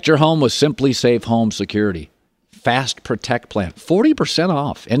 Protect your home with Simply Safe Home Security. Fast Protect Plan. 40%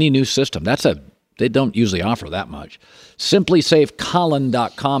 off any new system. They don't usually offer that much.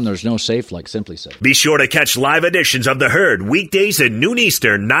 SimplySafeColin.com. There's no safe like Simply Safe. Be sure to catch live editions of The Herd weekdays at noon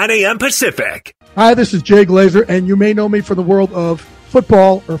Eastern, 9 a.m. Pacific. Hi, this is Jay Glazer, and you may know me from the world of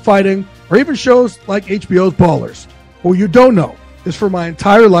football or fighting or even shows like HBO's Ballers. What you don't know is for my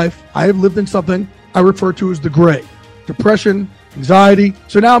entire life, I have lived in something I refer to as the gray. Depression, anxiety.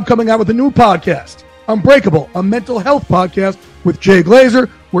 So now I'm coming out with a new podcast, Unbreakable, a mental health podcast with Jay Glazer,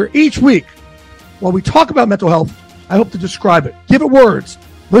 where each week, while we talk about mental health, I hope to describe it. Give it words.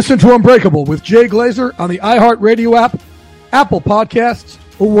 Listen to Unbreakable with Jay Glazer on the iHeartRadio app, Apple Podcasts,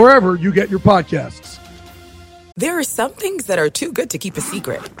 or wherever you get your podcasts. There are some things that are too good to keep a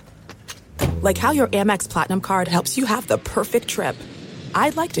secret. Like how your Amex Platinum card helps you have the perfect trip.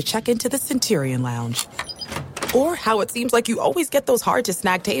 I'd like to check into the Centurion Lounge. Or how it seems like you always get those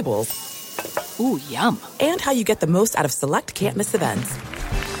hard-to-snag tables. Ooh, yum. And how you get the most out of select can't-miss events.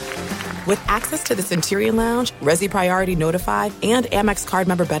 With access to the Centurion Lounge, Resi Priority Notified, and Amex card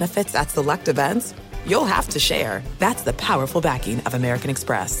member benefits at select events, you'll have to share. That's the powerful backing of American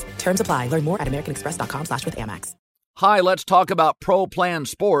Express. Terms apply. Learn more at americanexpress.com/withAmex. Hi, let's talk about Pro Plan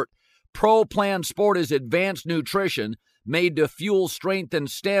Sport. Pro Plan Sport is advanced nutrition made to fuel strength and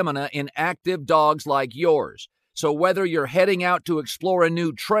stamina in active dogs like yours. So whether you're heading out to explore a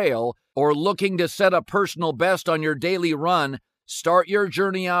new trail or looking to set a personal best on your daily run, start your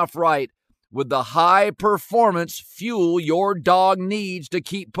journey off right with the high-performance fuel your dog needs to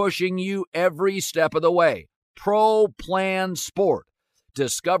keep pushing you every step of the way. Pro Plan Sport.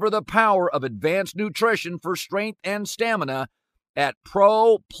 Discover the power of advanced nutrition for strength and stamina at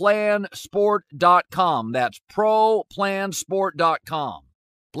ProPlansport.com. That's ProPlansport.com.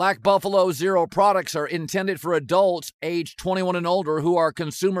 Black Buffalo Zero products are intended for adults age 21 and older who are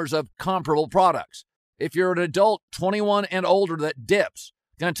consumers of comparable products. If you're an adult 21 and older that dips,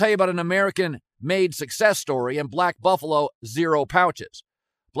 I'm going to tell you about an American-made success story in Black Buffalo Zero pouches.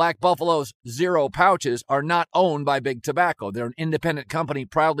 Black Buffalo's Zero pouches are not owned by Big Tobacco. They're an independent company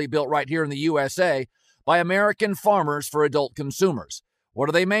proudly built right here in the USA by American farmers for adult consumers. What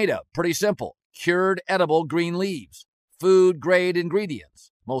are they made of? Pretty simple. Cured edible green leaves. Food-grade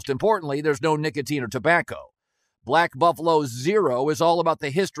ingredients. Most importantly, there's no nicotine or tobacco. Black Buffalo Zero is all about the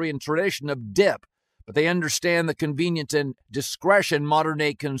history and tradition of dip, but they understand the convenience and discretion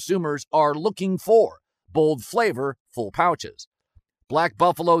modern-day consumers are looking for. Bold flavor, full pouches. Black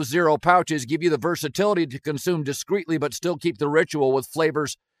Buffalo Zero pouches give you the versatility to consume discreetly but still keep the ritual with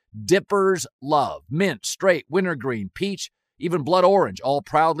flavors dippers love. Mint, straight, wintergreen, peach, even blood orange, all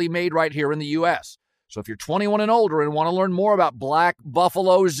proudly made right here in the U.S. So if you're 21 and older and want to learn more about Black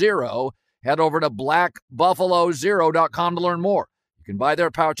Buffalo Zero, head over to blackbuffalozero.com to learn more. You can buy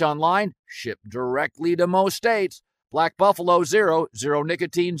their pouch online, shipped directly to most states. Black Buffalo Zero, zero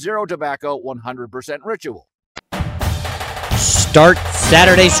nicotine, zero tobacco, 100% ritual. Start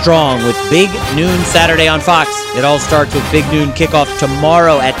Saturday strong with Big Noon Saturday on Fox. It all starts with Big Noon kickoff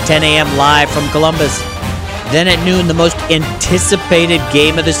tomorrow at 10 a.m. live from Columbus. Then at noon, the most anticipated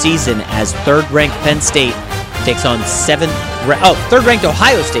game of the season as third-ranked Penn State takes on third-ranked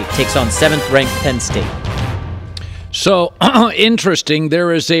Ohio State takes on seventh-ranked Penn State. So, interesting,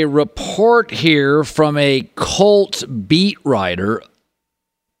 there is a report here from a Colts beat writer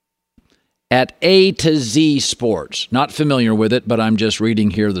at A to Z Sports. Not familiar with it, but I'm just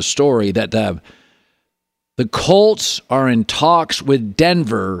reading here the story that the The Colts are in talks with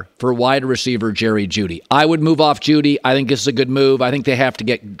Denver for wide receiver Jerry Jeudy. I would move off Jeudy. I think this is a good move. I think they have to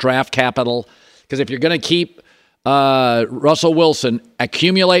get draft capital because if you're going to keep Russell Wilson,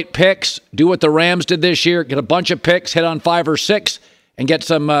 accumulate picks, do what the Rams did this year, get a bunch of picks, hit on 5 or 6, and get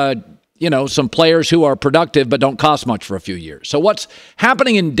some some players who are productive but don't cost much for a few years. So what's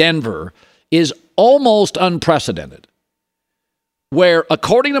happening in Denver is almost unprecedented, where,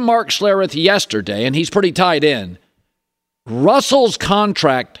 according to Mark Schlereth yesterday, and he's pretty tied in, Russell's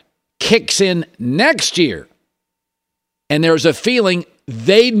contract kicks in next year. And there's a feeling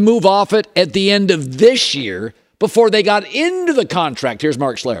they'd move off it at the end of this year before they got into the contract. Here's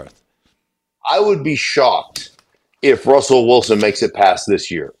Mark Schlereth. I would be shocked if Russell Wilson makes it past this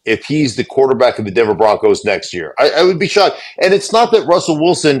year, if he's the quarterback of the Denver Broncos next year. I would be shocked. And it's not that Russell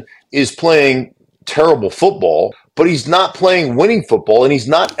Wilson is playing terrible football, but he's not playing winning football, and he's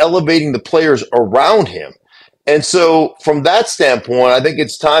not elevating the players around him. And so from that standpoint, I think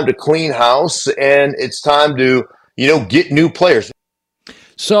it's time to clean house, and it's time to, get new players.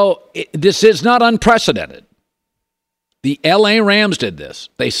 So this is not unprecedented. The LA Rams did this.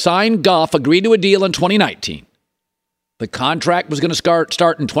 They signed Goff, agreed to a deal in 2019. The contract was going to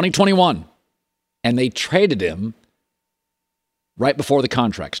start in 2021, and they traded him right before the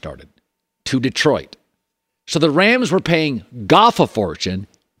contract started to Detroit. So the Rams were paying Goff a fortune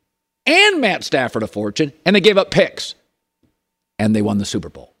and Matt Stafford a fortune, and they gave up picks. And they won the Super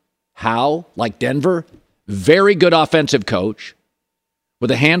Bowl. How? Like Denver, very good offensive coach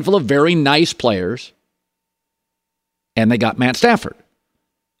with a handful of very nice players, and they got Matt Stafford.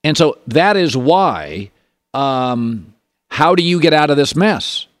 And so that is why, how do you get out of this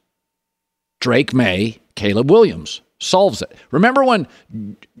mess? Drake May, Caleb Williams solves it. Remember when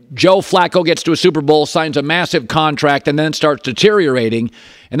Joe Flacco gets to a Super Bowl, signs a massive contract, and then starts deteriorating,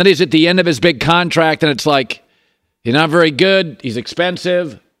 and then he's at the end of his big contract, and it's like, he's not very good, he's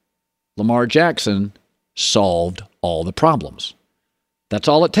expensive. Lamar Jackson solved all the problems. That's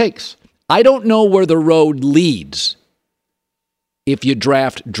all it takes. I don't know where the road leads if you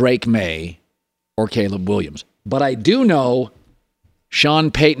draft Drake May or Caleb Williams, but I do know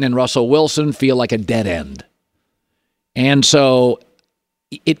Sean Payton and Russell Wilson feel like a dead end. And so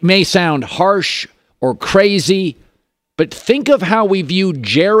it may sound harsh or crazy, but think of how we view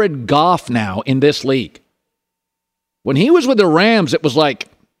Jared Goff now in this league. When he was with the Rams, it was like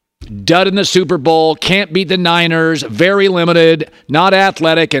dud in the Super Bowl, can't beat the Niners, very limited, not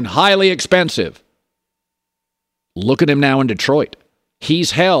athletic, and highly expensive. Look at him now in Detroit.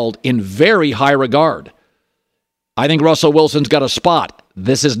 He's held in very high regard. I think Russell Wilson's got a spot.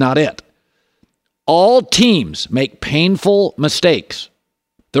 This is not it. All teams make painful mistakes.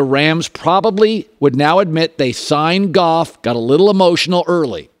 The Rams probably would now admit they signed Goff, got a little emotional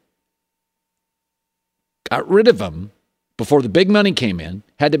early, got rid of him before the big money came in,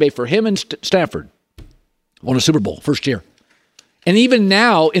 had to pay for him and Stafford. Won a Super Bowl first year. And even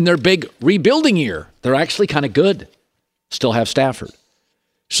now, in their big rebuilding year, they're actually kind of good. Still have Stafford.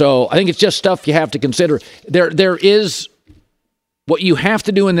 So I think it's just stuff you have to consider. There is what you have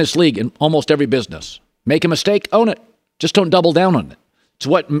to do in this league, in almost every business. Make a mistake, own it. Just don't double down on it. It's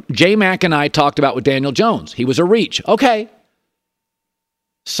what J-Mac and I talked about with Daniel Jones. He was a reach. Okay.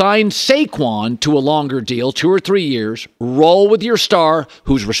 Sign Saquon to a longer deal, 2 or 3 years. Roll with your star,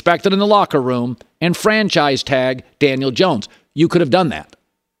 who's respected in the locker room, and franchise tag Daniel Jones. You could have done that.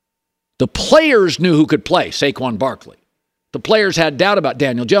 The players knew who could play, Saquon Barkley. The players had doubt about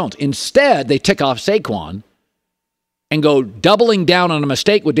Daniel Jones. Instead, they tick off Saquon and go doubling down on a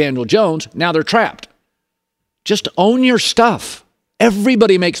mistake with Daniel Jones. Now they're trapped. Just own your stuff.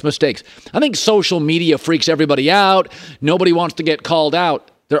 Everybody makes mistakes. I think social media freaks everybody out. Nobody wants to get called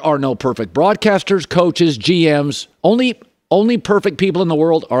out. There are no perfect broadcasters, coaches, GMs. Only perfect people in the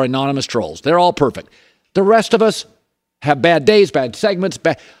world are anonymous trolls. They're all perfect. The rest of us have bad days, bad segments,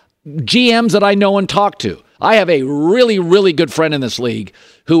 bad GMs that I know and talk to. I have a really, really good friend in this league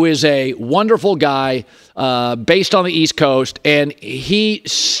who is a wonderful guy based on the East Coast, and he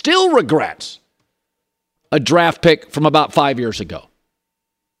still regrets a draft pick from about 5 years ago.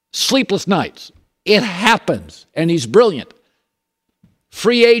 Sleepless nights. It happens, and he's brilliant.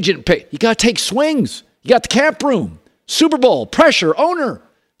 Free agent pick. You got to take swings. You got the cap room. Super Bowl, pressure, owner.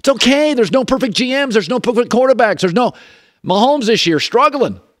 It's okay. There's no perfect GMs. There's no perfect quarterbacks. There's no Mahomes this year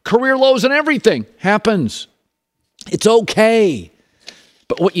struggling. Career lows and everything. Happens. It's okay.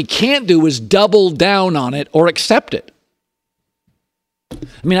 But what you can't do is double down on it or accept it. I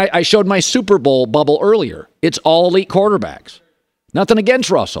mean, I showed my Super Bowl bubble earlier. It's all elite quarterbacks. Nothing against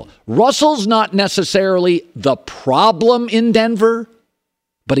Russell. Russell's not necessarily the problem in Denver,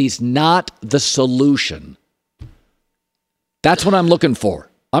 but he's not the solution That's what I'm looking for.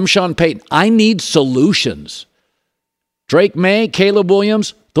 I'm Sean Payton. I need solutions. Drake May, Caleb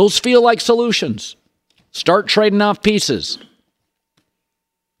Williams, those feel like solutions. Start trading off pieces.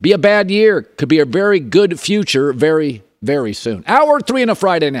 Be a bad year. Could be a very good future very, very soon. Hour 3 on a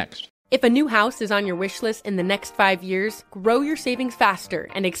Friday next. If a new house is on your wish list in the next 5 years, grow your savings faster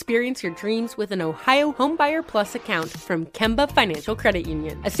and experience your dreams with an Ohio Homebuyer Plus account from Kemba Financial Credit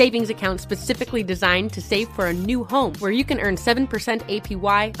Union. A savings account specifically designed to save for a new home where you can earn 7%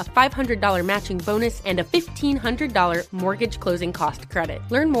 APY, a $500 matching bonus, and a $1,500 mortgage closing cost credit.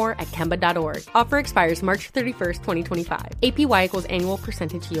 Learn more at Kemba.org. Offer expires March 31st, 2025. APY equals annual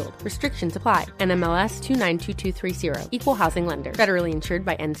percentage yield. Restrictions apply. NMLS 292230. Equal housing lender. Federally insured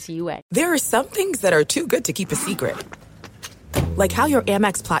by NCUA. There are some things that are too good to keep a secret. Like how your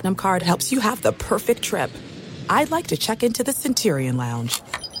Amex Platinum card helps you have the perfect trip. I'd like to check into the Centurion Lounge.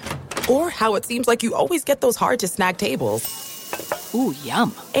 Or how it seems like you always get those hard-to-snag tables. Ooh,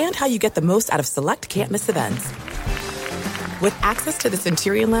 yum. And how you get the most out of select can't-miss events. With access to the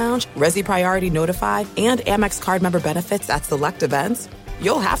Centurion Lounge, Resi Priority Notify, and Amex card member benefits at select events,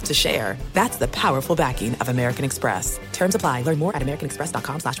 you'll have to share. That's the powerful backing of American Express. Terms apply. Learn more at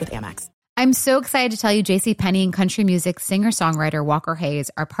americanexpress.com/withAmex. I'm so excited to tell you JCPenney and country music singer-songwriter Walker Hayes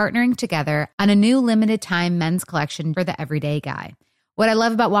are partnering together on a new limited-time men's collection for the everyday guy. What I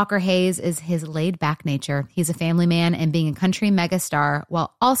love about Walker Hayes is his laid-back nature. He's a family man and being a country megastar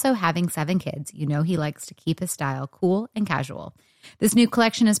while also having 7 kids. You know he likes to keep his style cool and casual. This new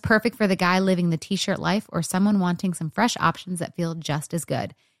collection is perfect for the guy living the t-shirt life or someone wanting some fresh options that feel just as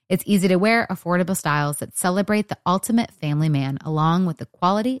good. It's easy to wear, affordable styles that celebrate the ultimate family man, along with the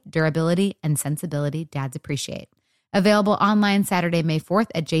quality, durability, and sensibility dads appreciate. Available online Saturday, May 4th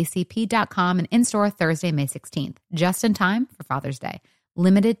at jcp.com and in-store Thursday, May 16th. Just in time for Father's Day.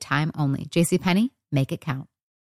 Limited time only. JCPenney, make it count.